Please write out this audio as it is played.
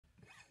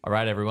All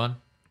right, everyone.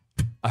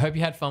 I hope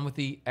you had fun with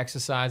the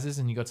exercises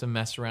and you got to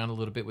mess around a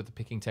little bit with the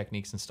picking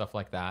techniques and stuff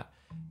like that.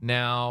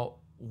 Now,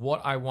 what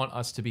I want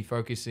us to be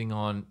focusing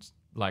on,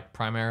 like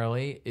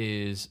primarily,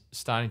 is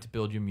starting to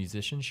build your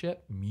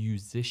musicianship.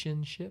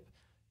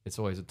 It's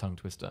always a tongue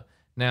twister.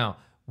 Now,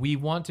 we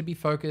want to be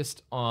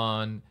focused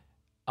on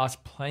us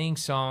playing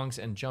songs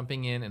and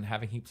jumping in and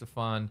having heaps of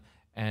fun,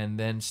 and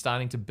then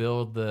starting to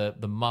build the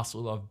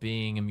muscle of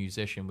being a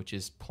musician, which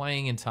is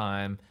playing in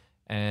time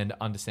and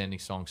understanding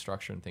song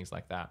structure and things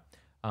like that.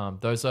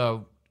 Those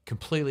are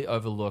completely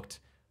overlooked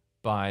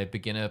by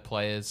beginner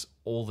players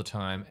all the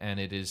time, and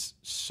it is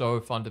so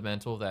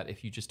fundamental that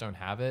if you just don't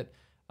have it,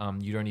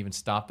 you don't even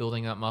start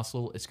building that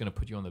muscle, it's going to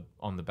put you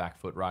on the back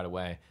foot right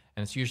away.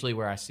 And it's usually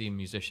where I see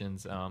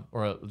musicians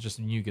or just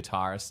new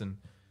guitarists and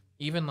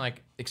even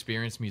like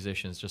experienced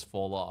musicians just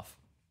fall off,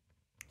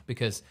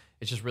 because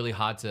it's just really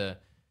hard to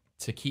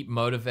keep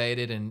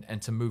motivated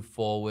and to move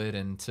forward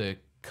and to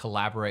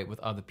collaborate with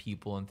other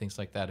people and things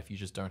like that if you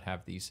just don't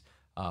have these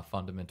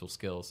fundamental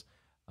skills.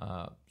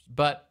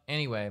 But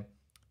anyway,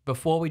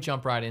 before we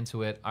jump right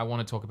into it, I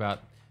want to talk about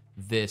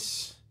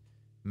this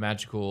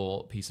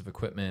magical piece of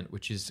equipment,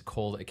 which is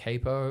called a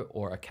capo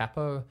or a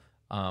capo,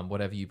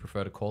 whatever you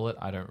prefer to call it.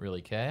 I don't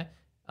really care.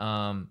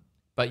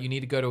 But you need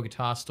to go to a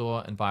guitar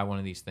store and buy one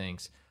of these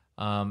things.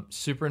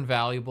 Super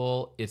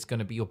invaluable. It's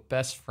going to be your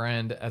best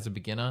friend as a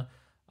beginner.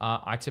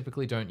 I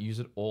typically don't use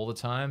it all the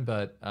time,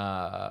 but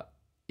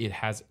it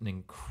has an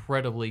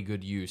incredibly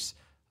good use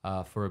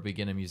for a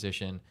beginner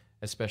musician,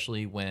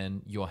 especially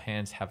when your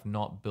hands have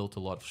not built a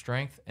lot of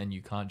strength and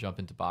you can't jump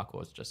into bar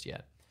chords just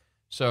yet.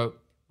 So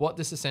what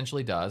this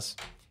essentially does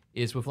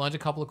is we've learned a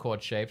couple of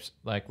chord shapes,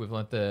 like we've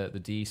learned the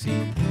D, C.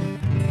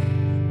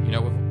 You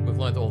know, we've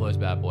learned all those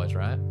bad boys,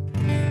 right?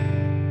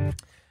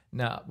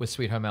 Now with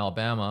Sweet Home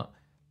Alabama.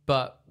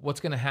 But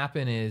what's going to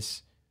happen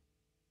is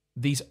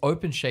these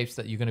open shapes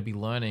that you're going to be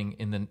learning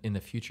in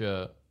the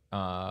future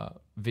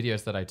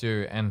videos that I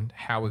do, and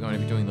how we're going to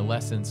be doing the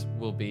lessons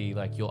will be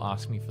like, you'll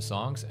ask me for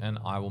songs and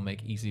I will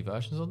make easy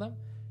versions of them.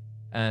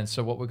 And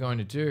so what we're going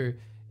to do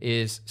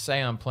is, say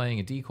I'm playing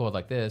a D chord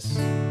like this,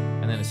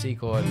 and then a C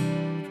chord,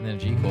 and then a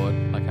G chord,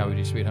 like how we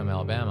do Sweet Home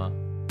Alabama.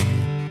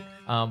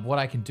 What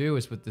I can do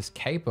is with this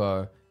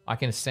capo, I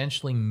can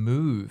essentially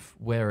move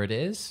where it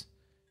is,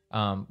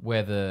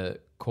 where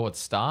the chords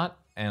start,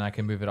 and I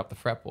can move it up the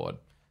fretboard.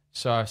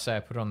 So say I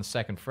put it on the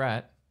 2nd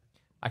fret,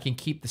 I can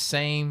keep the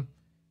same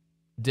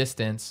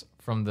distance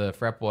from the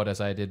fretboard as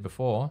I did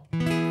before,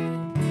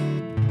 and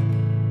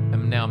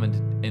now I'm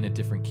in a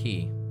different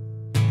key.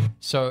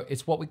 So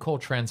it's what we call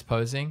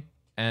transposing,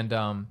 and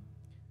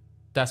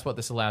that's what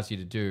this allows you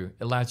to do.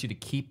 It allows you to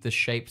keep the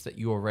shapes that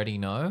you already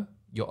know,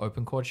 your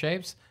open chord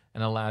shapes,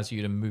 and allows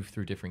you to move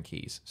through different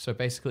keys. So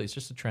basically it's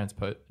just a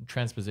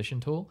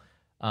transposition tool,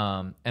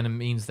 and it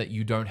means that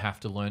you don't have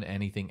to learn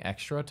anything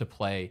extra to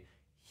play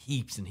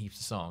heaps and heaps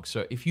of songs.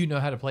 So if you know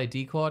how to play a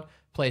D chord,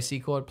 play a C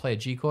chord, play a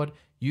G chord,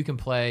 you can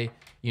play,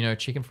 you know,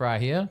 Chicken Fry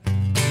here.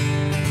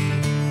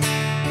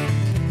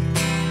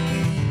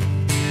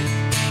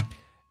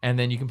 And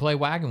then you can play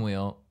Wagon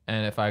Wheel.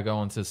 And if I go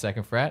onto the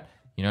 2nd fret,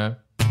 you know.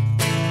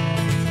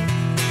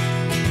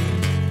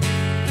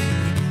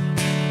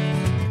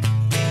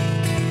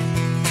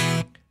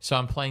 So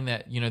I'm playing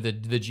that, you know, the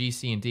G,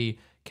 C, and D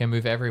can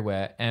move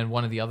everywhere. And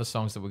one of the other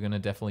songs that we're going to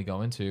definitely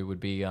go into would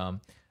be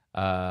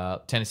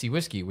Tennessee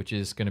Whiskey, which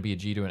is going to be a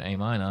G to an A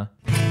minor.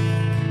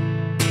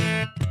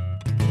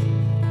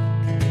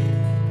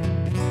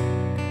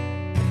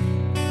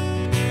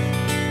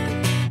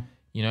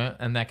 You know,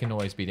 and that can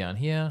always be down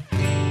here.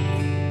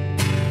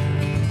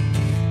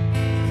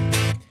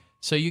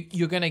 So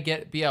you're going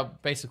to be able,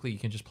 basically you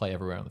can just play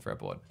everywhere on the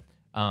fretboard.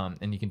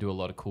 And you can do a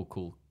lot of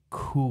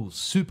cool,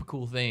 super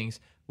cool things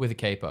with a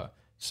capo.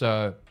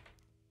 So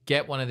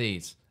get one of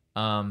these.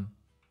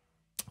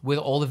 With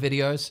all the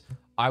videos,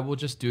 I will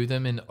just do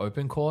them in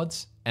open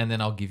chords, and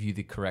then I'll give you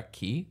the correct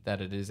key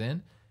that it is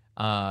in.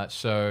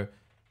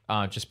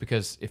 Just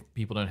because if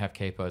people don't have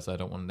capos, I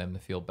don't want them to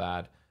feel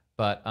bad.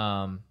 But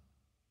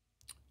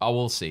I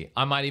will see.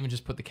 I might even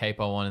just put the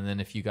capo on, and then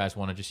if you guys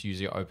want to just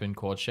use your open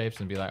chord shapes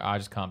and be like, I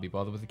just can't be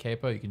bothered with the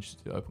capo, you can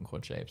just do open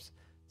chord shapes.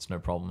 It's no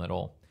problem at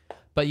all.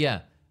 But yeah,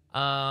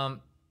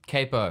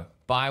 capo,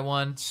 buy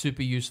one,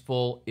 super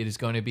useful. It is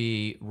going to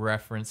be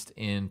referenced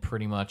in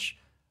pretty much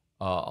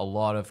a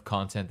lot of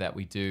content that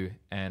we do,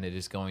 and it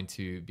is going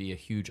to be a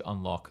huge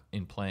unlock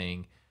in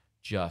playing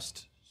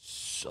just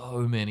so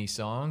many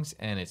songs,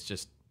 and it's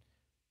just,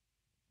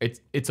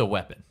 it's a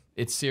weapon.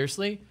 It's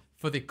seriously,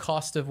 for the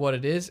cost of what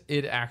it is,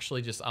 it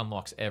actually just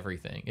unlocks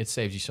everything. It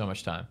saves you so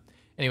much time.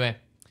 Anyway,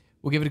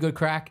 we'll give it a good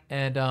crack,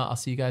 and I'll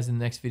see you guys in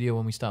the next video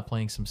when we start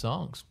playing some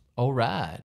songs. All right.